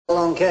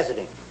on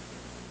Cassidy.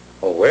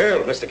 Oh,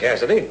 well, Mr.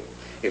 Cassidy,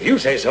 if you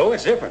say so,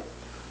 it's different.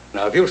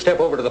 Now, if you'll step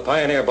over to the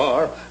Pioneer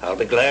Bar, I'll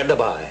be glad to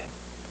buy.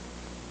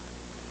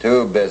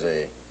 Too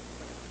busy.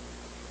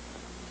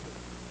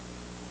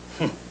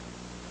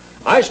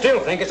 I still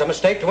think it's a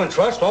mistake to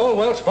entrust all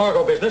Wells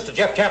Fargo business to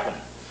Jeff Chapman.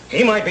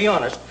 He might be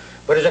honest,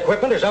 but his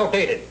equipment is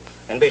outdated.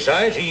 And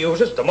besides, he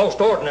uses the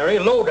most ordinary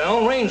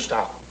low-down range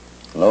stock.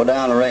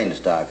 Low-down range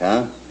stock,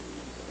 huh?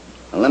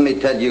 Well, let me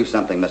tell you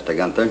something, Mr.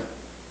 Gunther.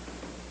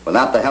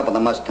 Without the help of the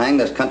Mustang,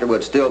 this country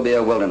would still be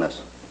a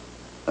wilderness.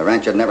 The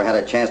rancher never had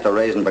a chance to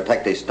raise and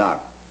protect his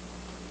stock.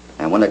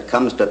 And when it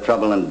comes to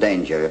trouble and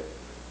danger,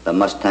 the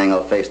Mustang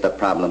will face the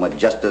problem with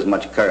just as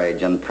much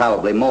courage and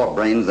probably more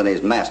brains than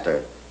his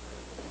master.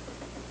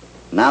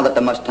 Now that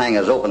the Mustang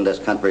has opened this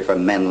country for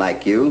men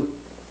like you,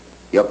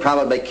 you'll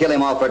probably kill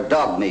him off for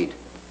dog meat.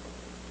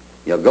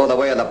 You'll go the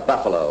way of the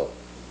buffalo.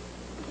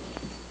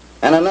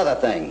 And another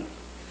thing,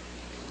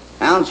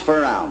 ounce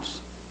for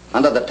ounce,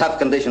 under the tough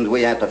conditions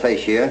we have to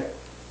face here,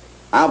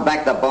 I'll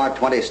back the Bar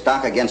 20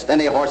 stock against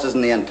any horses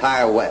in the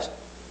entire West.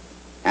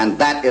 And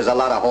that is a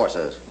lot of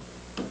horses.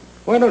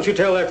 Why don't you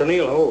tell that to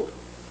Neil Holt?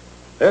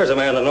 There's a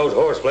man that knows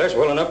horseflesh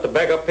well enough to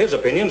back up his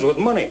opinions with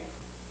money.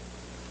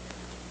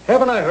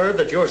 Haven't I heard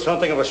that you're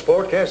something of a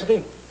sport,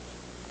 Cassidy?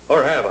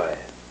 Or have I?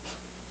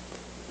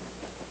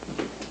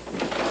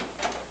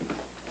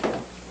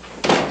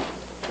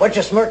 What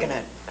you smirking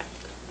at?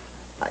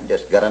 I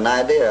just got an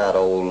idea out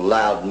of old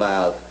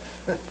loudmouth.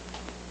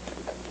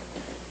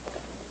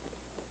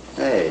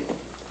 Hey,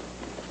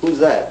 who's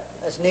that?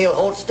 That's Neil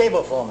Holt's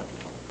stable foreman.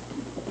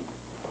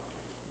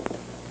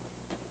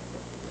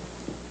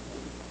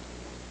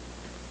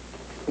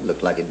 He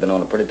looked like he'd been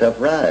on a pretty tough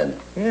ride.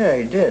 Yeah,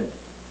 he did.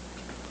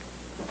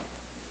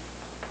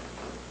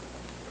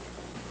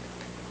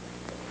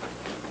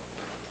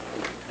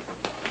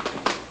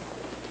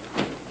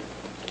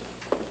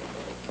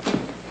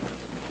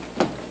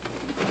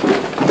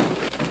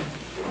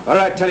 What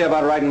did I tell you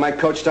about riding my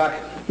coach stock?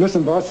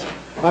 Listen, boss,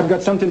 I've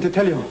got something to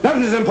tell you.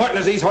 Nothing as important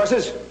as these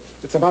horses.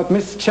 It's about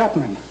Miss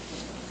Chapman.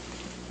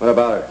 What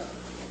about her?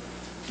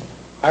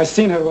 I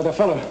seen her with a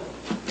fellow.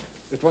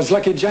 It was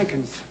Lucky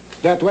Jenkins,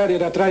 that waddy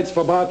that rides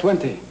for Bar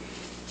 20.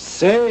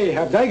 Say,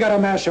 have they got a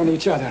mash on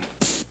each other?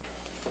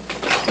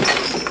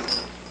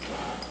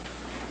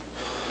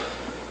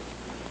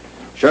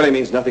 Shirley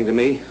means nothing to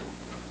me.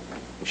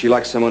 If she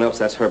likes someone else,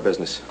 that's her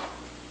business.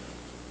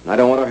 I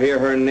don't want to hear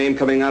her name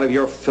coming out of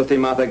your filthy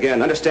mouth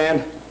again.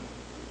 Understand?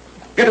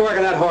 Get to work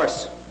on that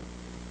horse.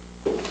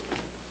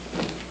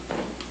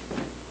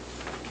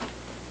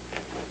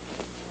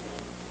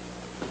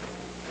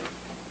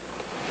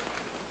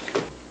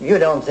 You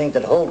don't think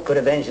that Holt could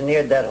have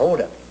engineered that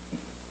holdup?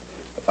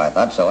 If I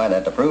thought so, I'd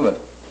have to prove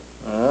it.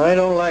 I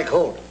don't like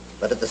Holt,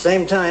 but at the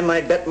same time,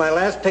 I'd bet my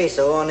last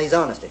peso on his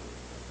honesty.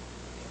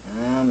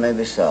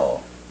 Maybe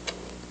so.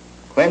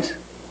 Quint,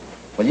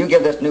 will you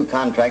give this new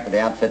contract to the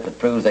outfit that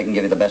proves they can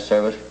give you the best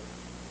service?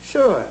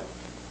 Sure.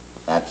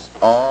 That's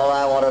all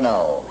I want to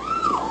know.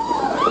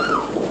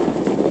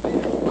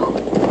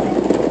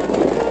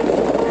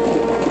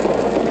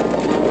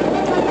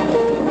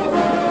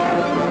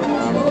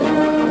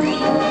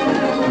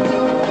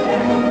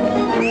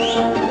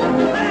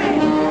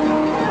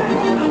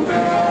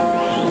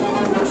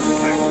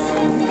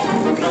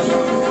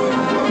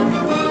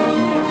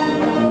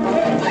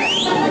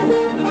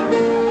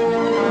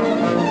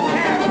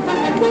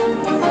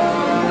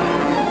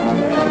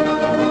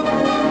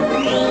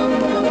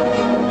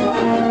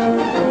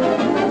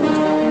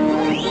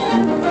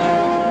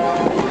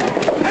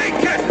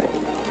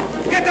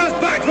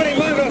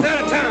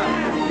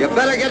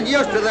 Better get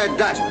used to their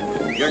dust.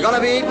 You're gonna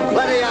be eating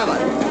plenty of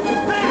it.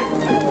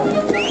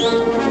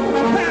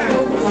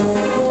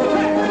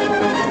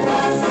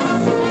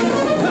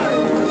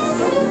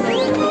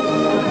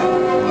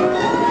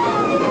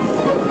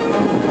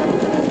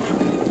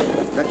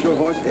 That your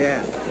horse?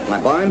 Yeah. My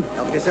barn?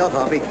 Help yourself,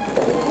 Hoppy.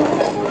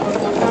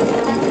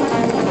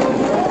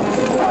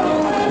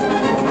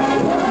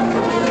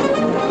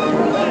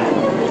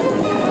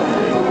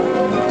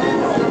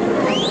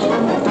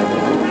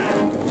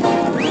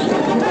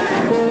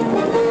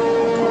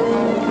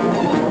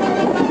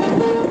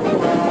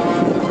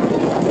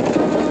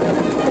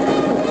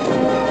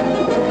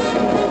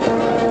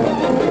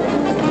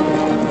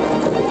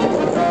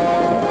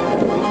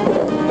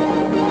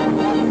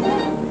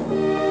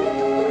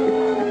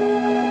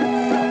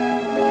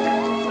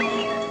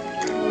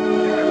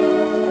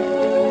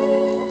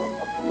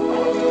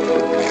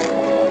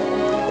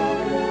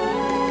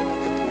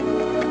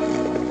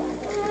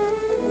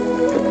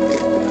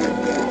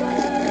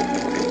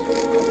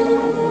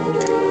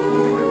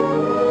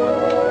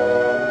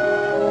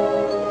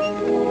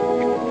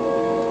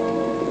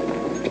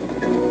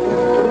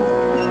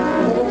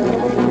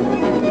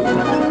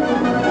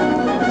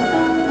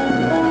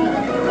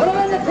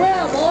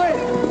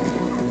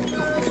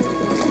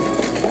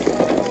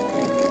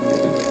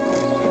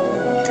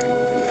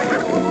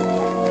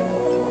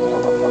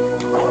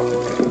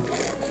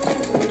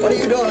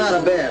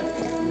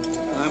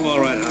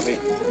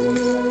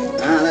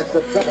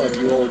 That's the trouble with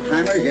you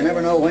old-timers. You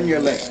never know when you're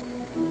licked.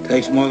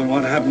 Takes more than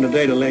what happened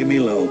today to lay me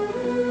low.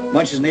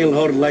 Much as Neil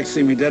Holt would like to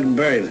see me dead and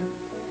buried.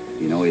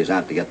 You know he's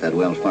out to get that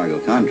Wells Fargo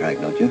contract,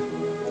 don't you?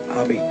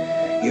 Hobby,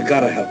 you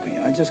gotta help me.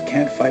 I just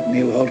can't fight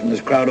Neil Holt and this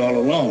crowd all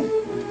alone.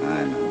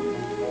 I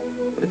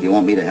know. But if you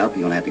want me to help,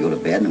 you're going to have to go to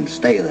bed and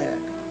stay there.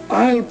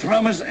 I'll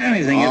promise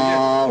anything if you...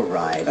 All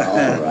right,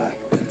 all right.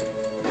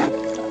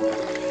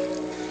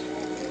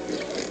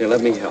 Here, let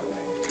me help.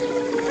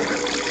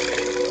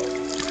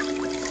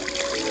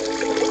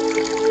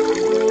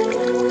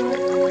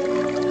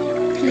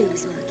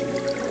 Please, Lucky.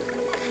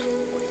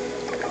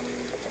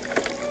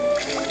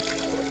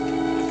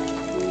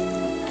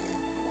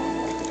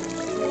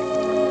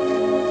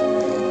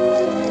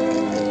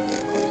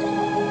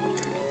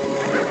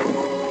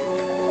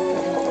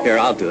 Here,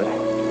 I'll do it.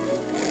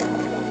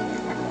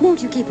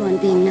 Won't you keep on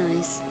being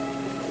nice?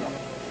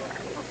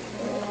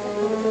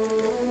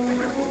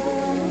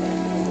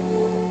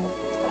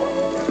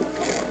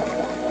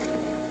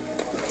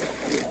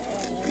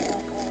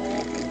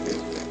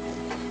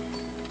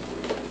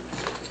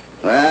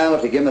 Well,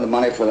 if you give me the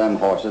money for them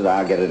horses,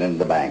 I'll get it into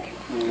the bank.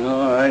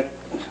 All right.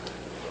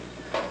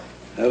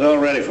 That's all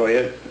ready for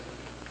you.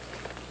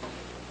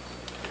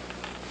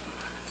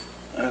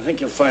 I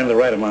think you'll find the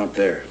right amount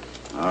there.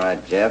 All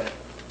right, Jeff.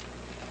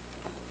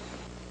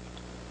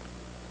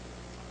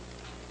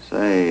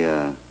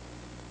 Say,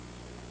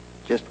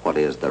 just what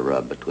is the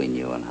rub between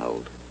you and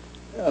Holt?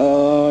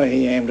 Oh,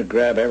 he aimed to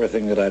grab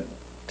everything that I'd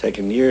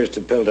taken years to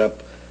build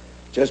up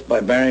just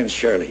by marrying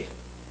Shirley.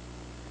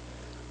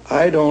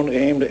 I don't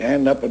aim to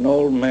end up an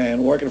old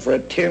man working for a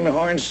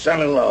tin-horn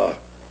son-in-law.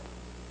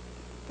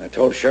 I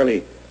told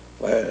Shirley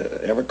if I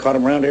ever caught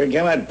him around here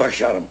again, I'd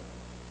buckshot him.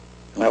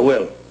 And I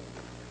will.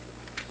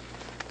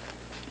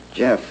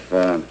 Jeff,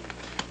 the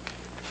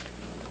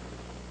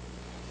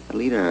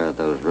leader of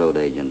those road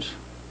agents,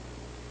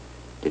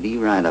 did he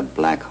ride a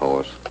black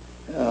horse?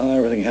 Oh,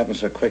 everything happened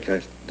so quick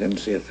I didn't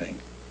see a thing.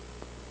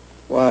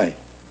 Why?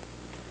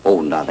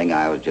 Oh, nothing.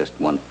 I was just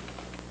one.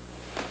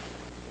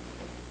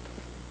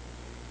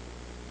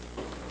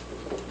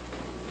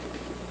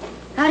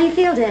 How do you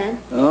feel,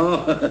 Dan?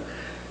 Oh,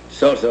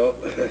 so-so.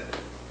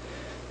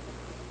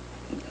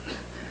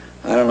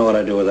 I don't know what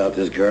I'd do without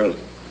this girl.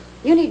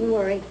 You needn't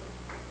worry.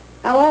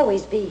 I'll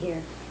always be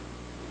here.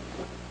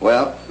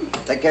 Well,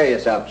 take care of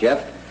yourself,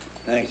 Jeff.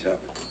 Thanks,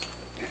 Hop.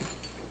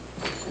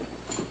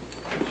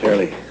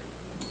 Shirley.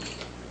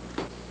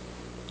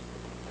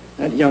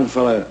 That young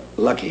fella,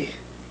 Lucky,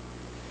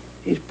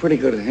 he's pretty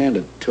good at hand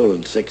at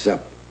tooling six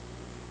up.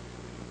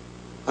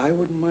 I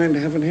wouldn't mind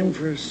having him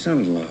for a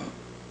son-in-law.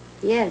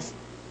 Yes.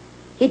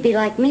 He'd be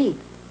like me.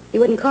 He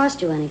wouldn't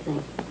cost you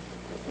anything.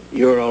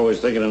 You're always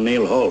thinking of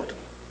Neil Holt.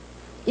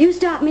 You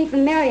stop me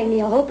from marrying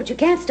Neil Holt, but you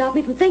can't stop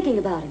me from thinking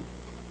about him.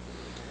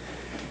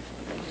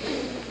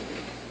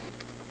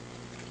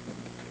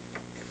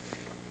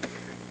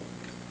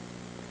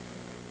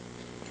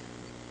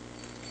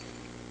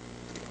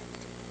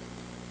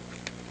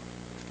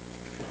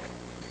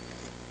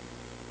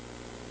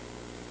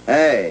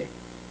 Hey.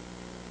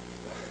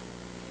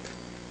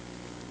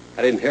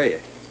 I didn't hear you.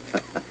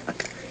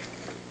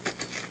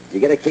 You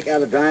get a kick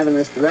out of driving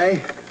this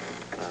today?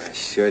 I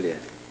sure did.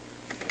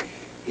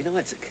 You know,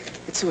 it's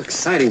so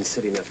exciting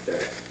sitting up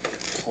there,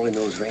 holding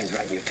those reins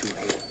right in your two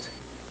hands.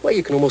 Well,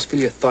 you can almost feel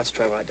your thoughts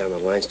travel right down the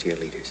lines to your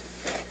leaders.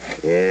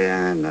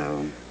 Yeah, I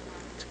know.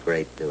 It's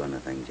great doing the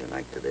things you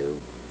like to do.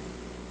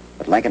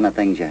 But liking the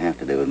things you have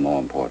to do is more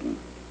important.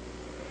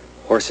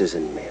 Horses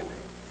and men.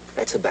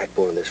 That's the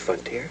backbone of this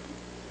frontier.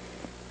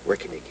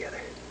 Working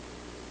together.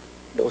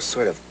 No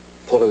sort of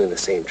pulling in the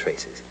same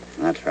traces.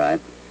 That's right.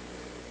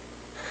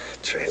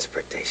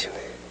 Transportation.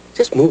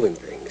 Just moving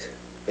things.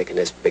 Making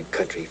this big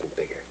country even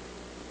bigger.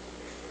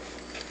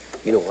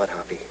 You know what,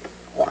 Hoppy?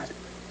 What?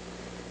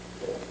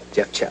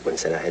 Jeff Chapman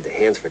said I had the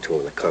hands for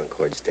tooling the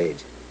Concord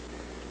stage.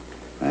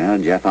 Well,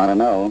 Jeff ought to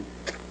know.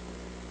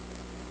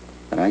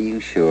 But are you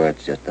sure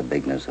it's just the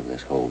bigness of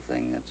this whole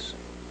thing that's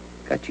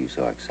got you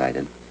so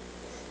excited?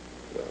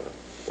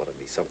 Want to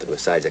be something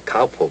besides a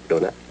cowpoke,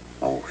 don't I?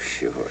 Oh,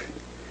 sure.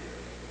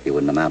 You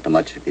wouldn't amount to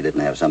much if you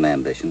didn't have some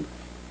ambition.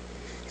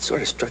 It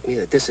sort of struck me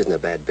that this isn't a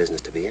bad business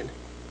to be in.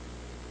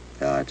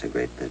 Oh, it's a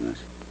great business.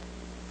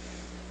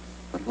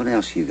 But what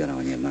else you got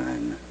on your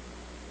mind?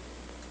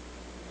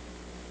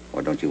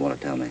 Or don't you want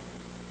to tell me?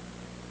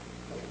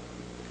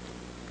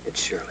 It's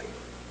Shirley.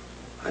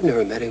 I've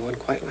never met anyone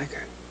quite like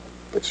her.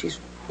 But she's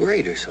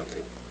worried or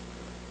something.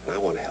 And I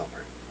want to help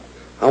her.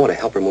 I want to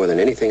help her more than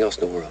anything else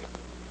in the world.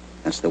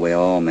 That's the way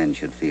all men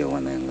should feel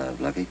when they're in love,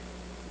 Lucky.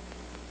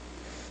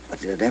 But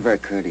did it ever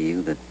occur to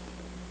you that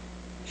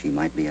she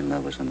might be in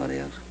love with somebody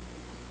else?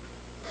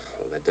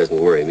 Well, that doesn't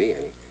worry me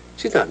any.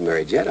 She's not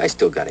married yet. I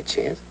still got a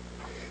chance.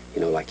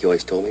 You know, like you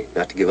always told me,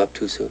 not to give up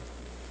too soon.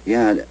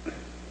 Yeah,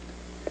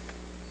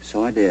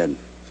 so I did.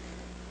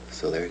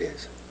 So there it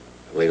is.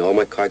 I've laid all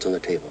my cards on the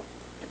table.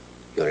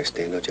 You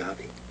understand, don't you,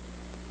 Hoppy?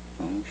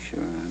 Oh,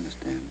 sure, I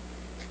understand.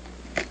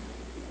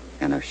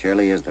 And if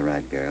Shirley is the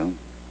right girl,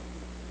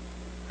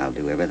 I'll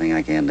do everything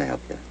I can to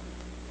help you.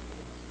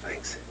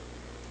 Thanks.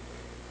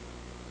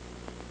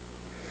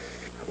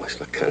 I must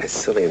look kind of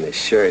silly in this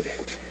shirt.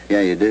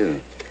 Yeah, you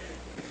do.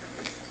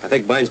 I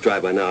think mine's dry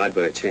by now. I'd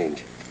better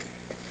change.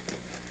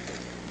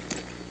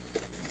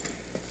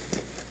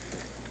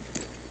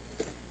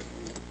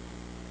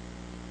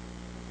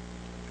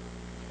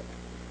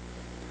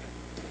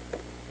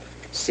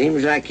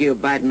 Seems like you're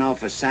biting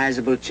off a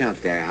sizable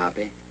chunk there,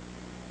 Hoppy.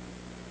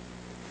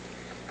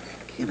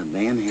 Can a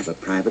man have a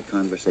private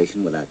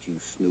conversation without you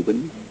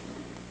snooping?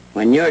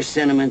 When your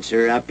sentiments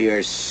are up,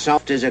 you're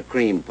soft as a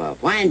cream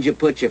puff. Why didn't you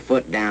put your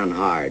foot down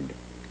hard?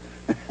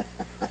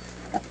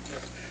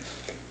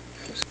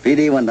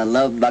 Speedy, when the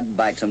love bug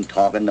bites him,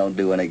 talking don't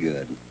do any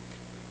good.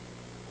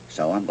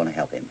 So I'm going to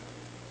help him.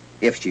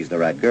 If she's the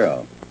right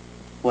girl.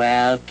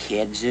 Well,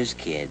 kids is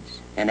kids,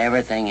 and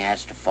everything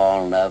has to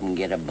fall in love and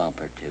get a bump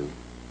or two.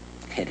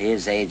 At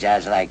his age, I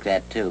was like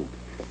that, too.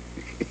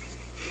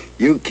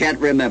 You can't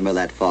remember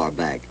that far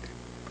back.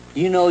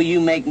 You know you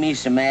make me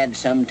so mad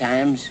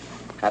sometimes.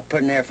 I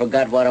pretty near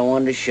forgot what I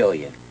wanted to show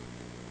you.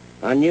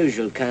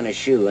 Unusual kind of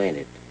shoe, ain't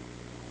it?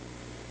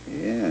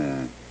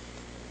 Yeah.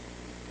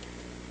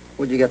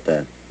 Where'd you get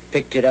that?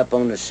 Picked it up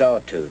on the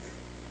sawtooth.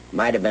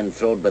 Might have been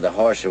throwed by the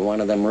horse or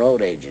one of them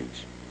road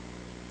agents.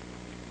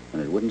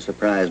 And it wouldn't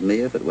surprise me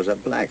if it was a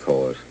black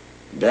horse.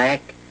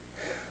 Black?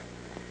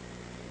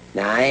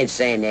 Now, I ain't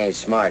saying you ain't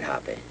smart,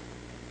 Hoppy.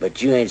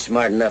 But you ain't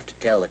smart enough to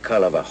tell the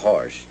color of a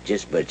horse,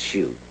 just but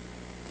shoot.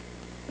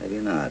 Maybe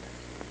not.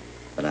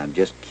 But I'm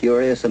just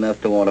curious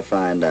enough to want to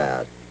find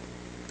out.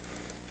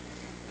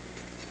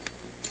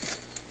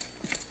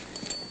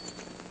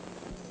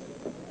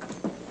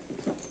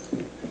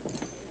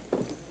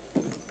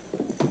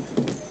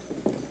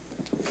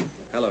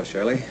 Hello,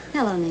 Shirley.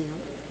 Hello, Neil.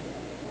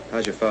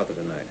 How's your father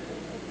tonight?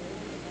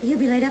 He'll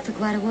be laid up for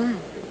quite a while.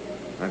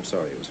 I'm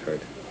sorry he was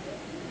hurt.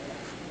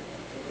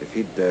 If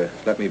he'd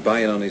let me buy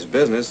in on his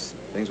business,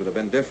 things would have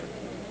been different.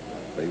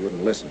 But he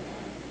wouldn't listen.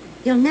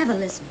 He'll never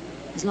listen,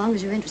 as long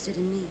as you're interested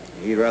in me.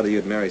 He'd rather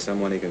you'd marry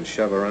someone he can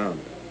shove around.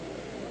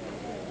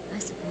 I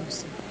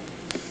suppose so.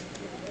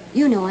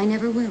 You know I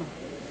never will.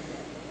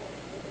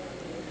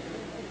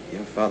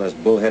 Your father's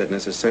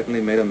bullheadedness has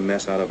certainly made a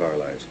mess out of our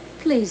lives.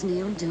 Please,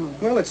 Neil, don't.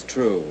 Well, it's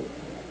true.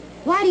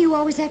 Why do you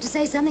always have to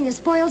say something that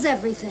spoils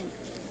everything?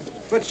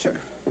 But sure.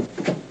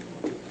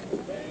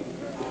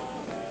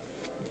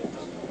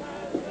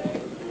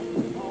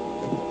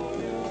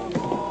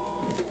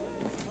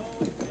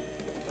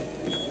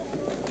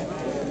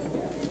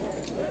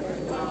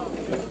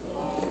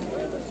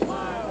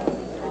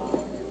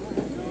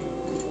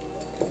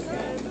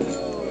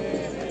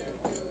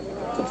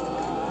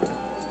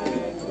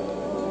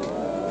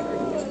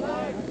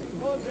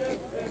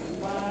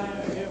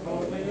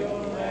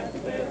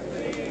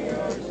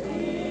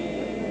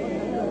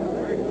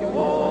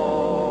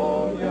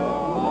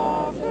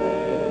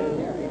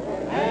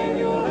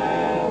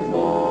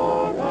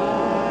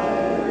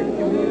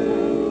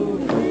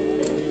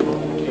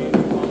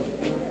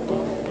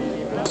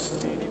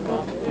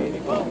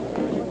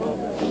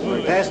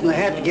 Passing the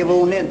hat to give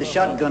old Ned, the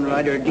shotgun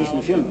rider, a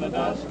decent funeral.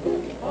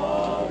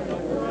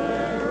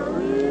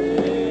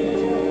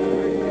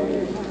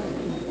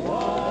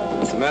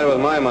 What's the matter with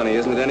my money?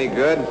 Isn't it any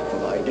good?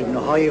 Well, I didn't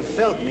know how you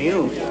felt,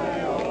 Neil.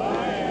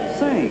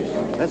 Thanks.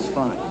 That's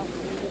fine.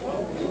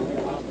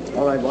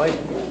 All right, boys.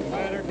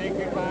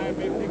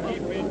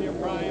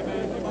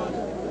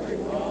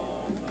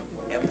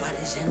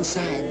 Everybody's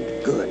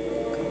inside. Good.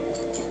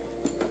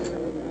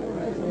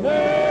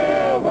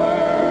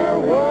 Never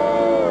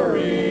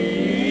worry,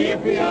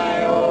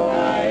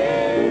 yippee-i-o-i-a.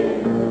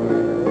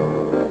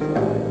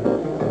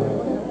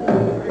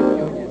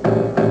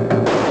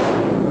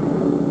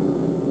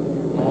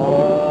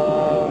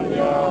 Hold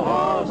your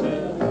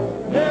horses,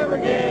 never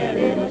get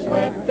in a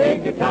sweat.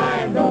 Take your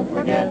time, don't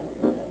forget.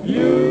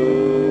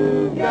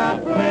 You've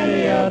got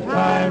plenty of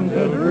time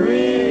to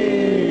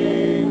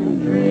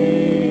dream,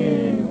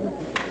 dream.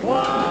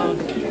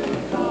 Once you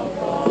stop,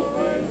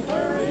 always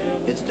hurry.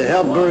 It's to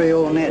help bury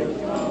old Ned.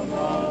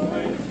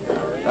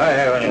 I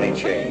haven't any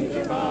change.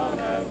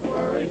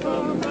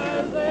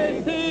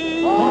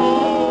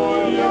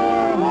 Hold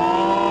your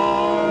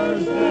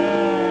horses,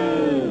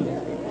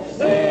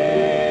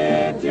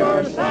 set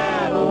your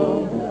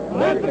saddle,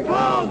 let the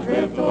clouds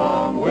drift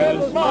along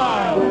with a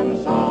smile and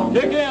a song.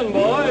 Kick in,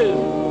 boys.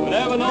 We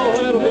never know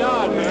when it'll be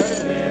our turn.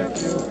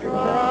 If you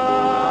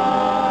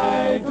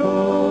try to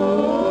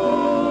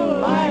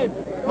life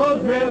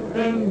goes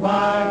drifting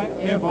by,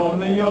 if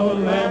only you'll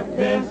let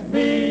this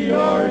be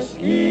your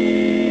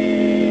scheme.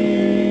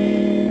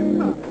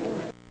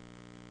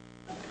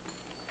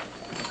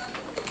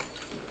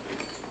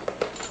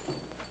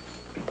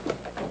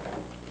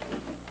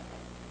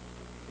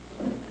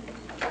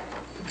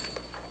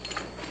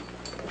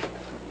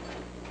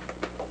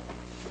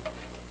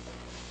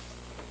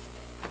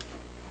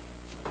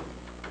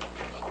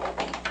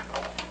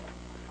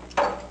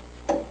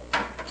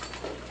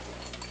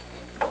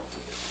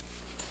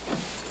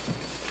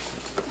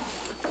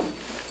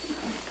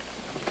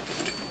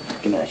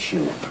 Give me that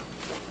shoe.